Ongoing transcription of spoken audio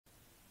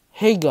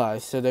Hey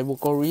guys, today we're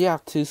gonna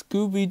react to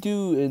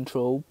Scooby-Doo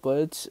intro, but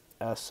it's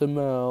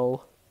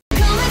SML.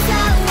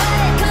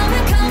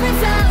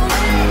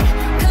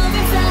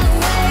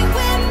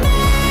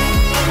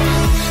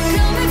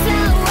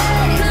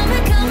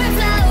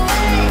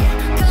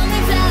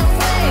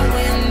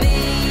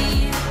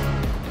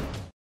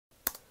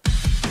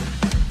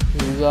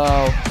 Here we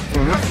go.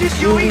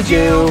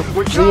 Scooby-Doo,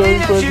 we're coming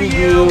after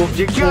you.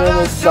 You're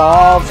gonna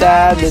solve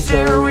that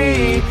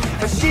mystery.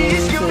 I see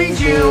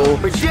Scooby-Doo,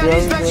 but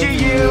Jenny's back to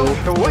you.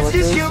 What's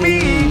this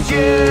Scooby-Doo?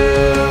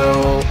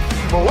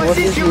 What's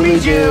this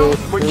Scooby-Doo?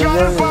 We're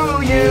gonna follow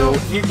you.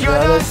 You're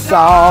gonna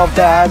solve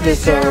that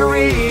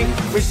mystery.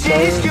 We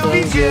see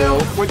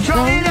Scooby-Doo, we're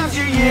coming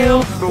after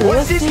you.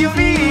 What's this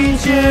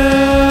Scooby-Doo?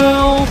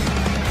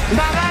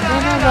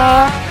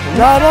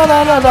 Na na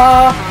na na na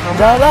na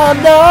na na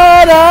na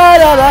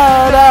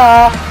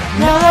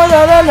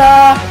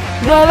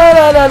na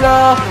na na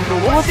na.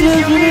 What's this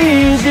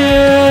Scooby-Doo?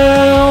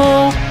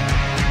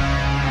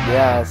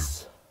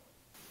 Yes.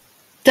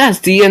 That's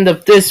the end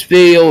of this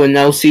video, and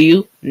I'll see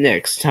you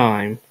next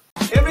time.